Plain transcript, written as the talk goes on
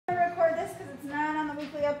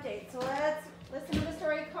update. So let's listen to the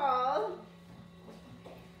story called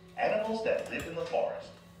Animals That Live in the Forest.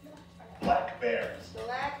 Black bears.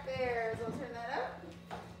 Black Bears. We'll turn that up.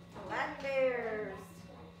 Black bears.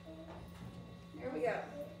 Here we go.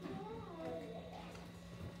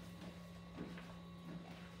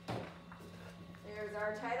 There's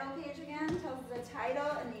our title page again. Tells us the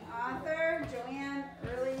title and the author, Joanne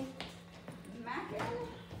Early Mackin.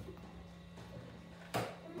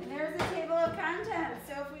 And there's a table of contents.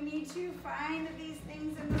 So if we need to find these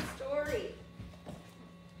things in the story,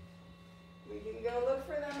 we can go look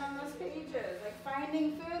for them on those pages. Like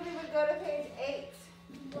finding food, we would go to page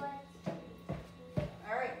 8.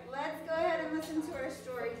 All right, let's go ahead and listen to our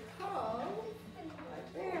story called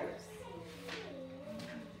Black Bears.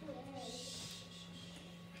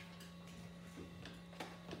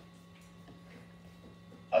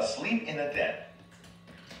 Asleep in a den.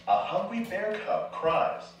 A hungry bear cub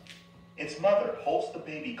cries. Its mother holds the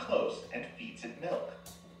baby close and feeds it milk.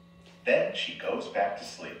 Then she goes back to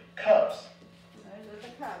sleep. Cubs. Those are the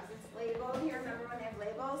cubs. It's labeled here. Remember when they have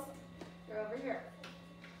labels? They're over here.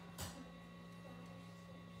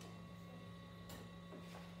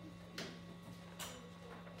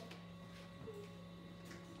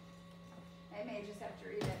 I may just have to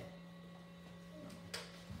read it.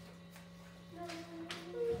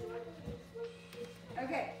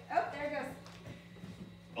 Okay. Oh, there it goes.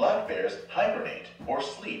 Black bears hibernate or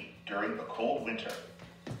sleep during the cold winter.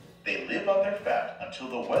 They live on their fat until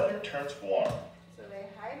the weather turns warm. So they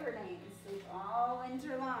hibernate and sleep all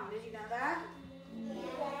winter long. Did you know that? You didn't know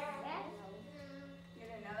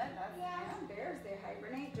that? That's, yeah, bears, they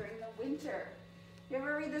hibernate during the winter. You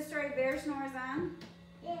ever read the story Bear Snores On?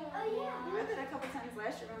 Yeah. Oh, yeah. I read that a couple times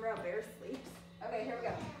last year. Remember how bear sleeps? Okay, here we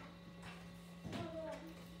go.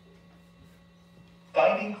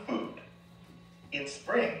 Finding food. In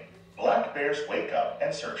spring, black bears wake up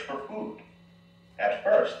and search for food. At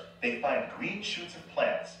first, they find green shoots of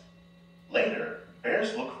plants. Later,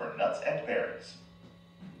 bears look for nuts and berries.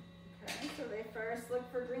 Okay, so they first look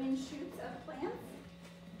for green shoots of plants,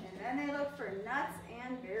 and then they look for nuts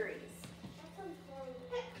and berries.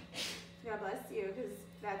 God bless you, because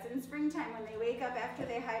that's in springtime when they wake up after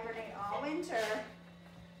they hibernate all winter,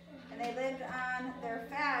 and they lived on their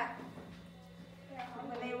fat.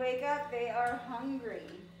 When they wake up, they are hungry.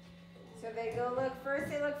 So they go look,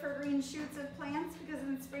 first they look for green shoots of plants because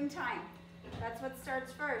in springtime, that's what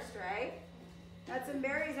starts first, right? Nuts and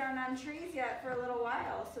berries aren't on trees yet for a little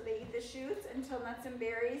while, so they eat the shoots until nuts and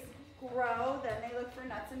berries grow, then they look for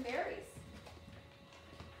nuts and berries.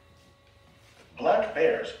 Black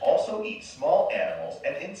bears also eat small animals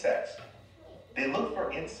and insects. They look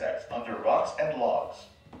for insects under rocks and logs.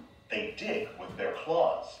 They dig with their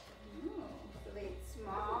claws. So they eat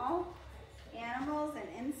small animals and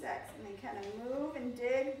insects, and they kind of move and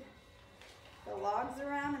dig the logs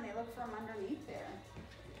around, and they look for them underneath there.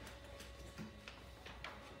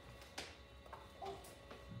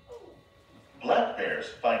 Black bears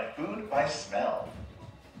find food by smell.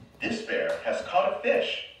 This bear has caught a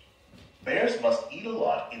fish. Bears must eat a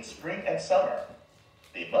lot in spring and summer.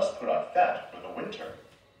 They must put on fat for the winter.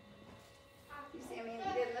 You see me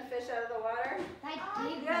getting the fish out of the water?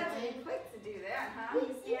 You got to be quick to do that, huh?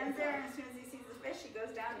 He stands there, and as soon as he sees the fish, he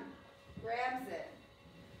goes down and grabs it.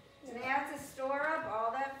 And they have to store up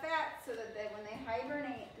all that fat so that when they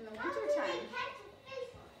hibernate in the wintertime,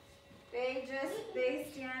 they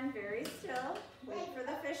stand very still, wait for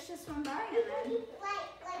the fish to swim by, and then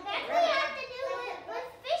That's what you have to do with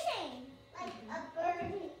fishing. Like a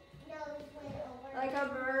bird knows when over. like a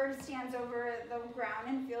bird stands over the ground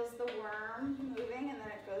and feels the worm moving, and then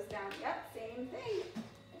it goes down. Yep, same thing.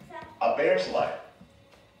 A bear's life.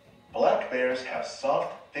 Black bears have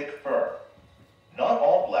soft, thick fur. Not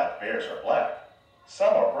all black bears are black.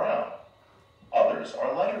 Some are brown. Others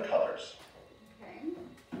are lighter colors. Okay.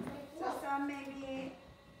 So some may be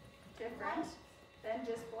different than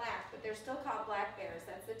just black, but they're still called black bears.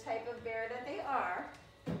 That's the type of bear that they are.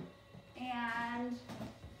 And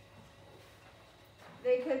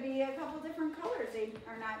they could be a couple different colors. They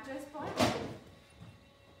are not just black,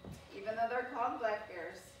 even though they're called black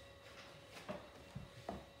bears.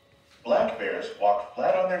 Black bears walk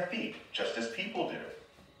flat on their feet, just as people do.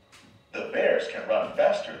 The bears can run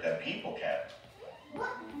faster than people can. Okay.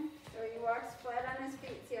 So he walks flat on his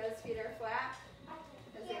feet. See how his feet are flat?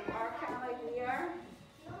 As they walk kind of like we are.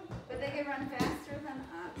 But they can run faster than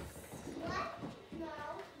us. What? No.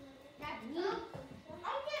 That's me. I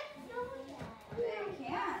didn't know that. They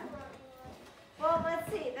can. Well, let's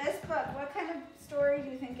see. This book, what kind of story do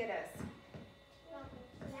you think it is?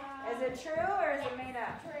 Is it true or is it made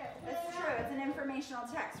up? True. It's true. It's an informational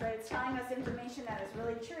text, right? It's telling us information that is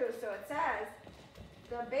really true. So it says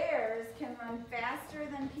the bears can run faster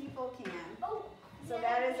than people can. Oh, So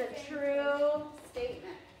that is a true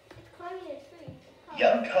statement. it's climbing a tree.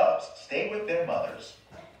 Young cubs stay with their mothers.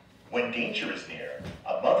 When danger is near,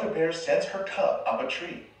 a mother bear sends her cub up a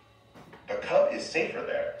tree. The cub is safer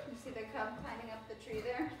there. You see the cub climbing up the tree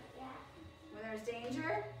there? Yeah. When there's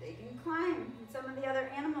danger, they can climb. And some of the other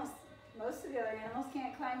animals, most of the other animals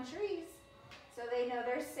can't climb trees. So they know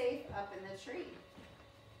they're safe up in the tree.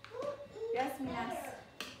 Yes, Minas?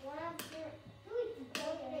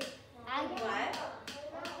 I What?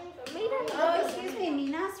 Maybe Oh, excuse me,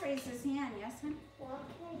 Minas raised his hand. Yes, hon?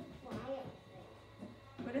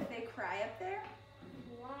 What if they cry up there?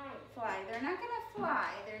 Fly. They're not gonna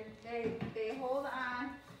fly. They hold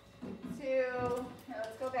on to. Here,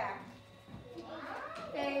 let's go back.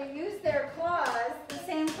 They use their claws, the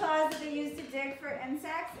same claws that they use to dig for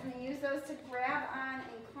insects, and they use those to grab on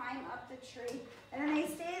and climb up the tree. And then they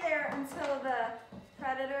stay there until the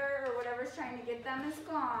predator or whatever's trying to get them is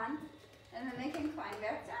gone, and then they can climb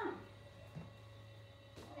back down.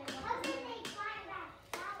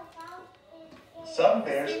 Some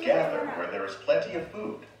bears gather where there is plenty of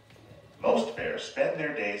food. Most bears spend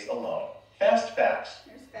their days alone. Fast facts.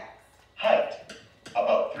 Here's facts. Height,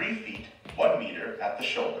 about 3 feet, 1 meter at the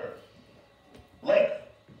shoulder. Length,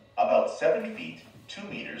 about 7 feet, 2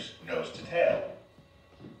 meters, nose to tail.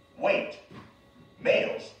 Weight,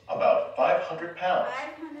 males, about 500 pounds,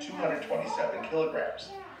 227 kilograms.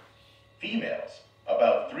 Females,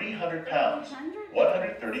 about 300 pounds,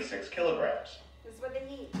 136 kilograms. This is what they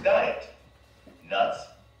eat. Diet, nuts,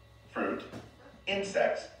 fruit,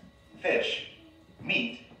 insects, fish,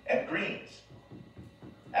 meat, and greens.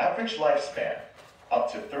 Average lifespan,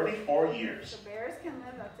 up to 34 years. So bears can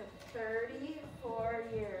live up to 34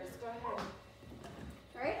 years. Go ahead.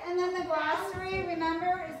 All right, and then the glossary,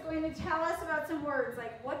 remember, is going to tell us about some words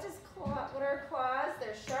like what are claws?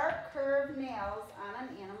 They're sharp, curved nails on an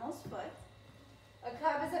animal's foot. A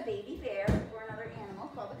cub is a baby bear or another animal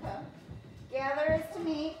called a cub. Gather is to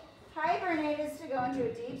meet. Hibernate is to go into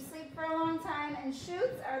a deep sleep for a long time, and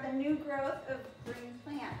shoots are the new growth of green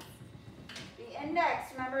plants. The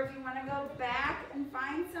index, remember if you want to go back and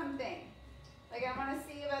find something, like I want to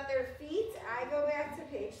see about their feet, I go back to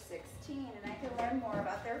page 16 and I can learn more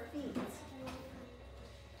about their feet.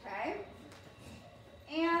 Okay?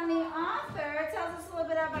 And the author, it tells us a little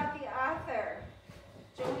bit about the author.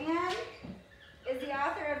 Joanne is the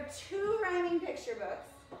author of 2 rhyming picture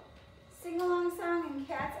books, Sing-Along Song and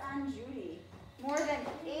Cats on Judy. More than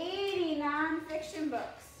 80 nonfiction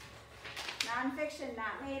books. Nonfiction,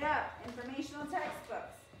 not made up, informational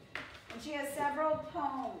textbooks. And she has several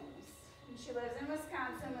poems. And she lives in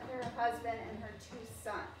Wisconsin with her husband and her 2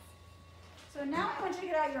 sons. So now I want you to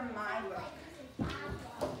get out your My Book.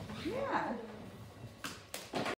 Yeah.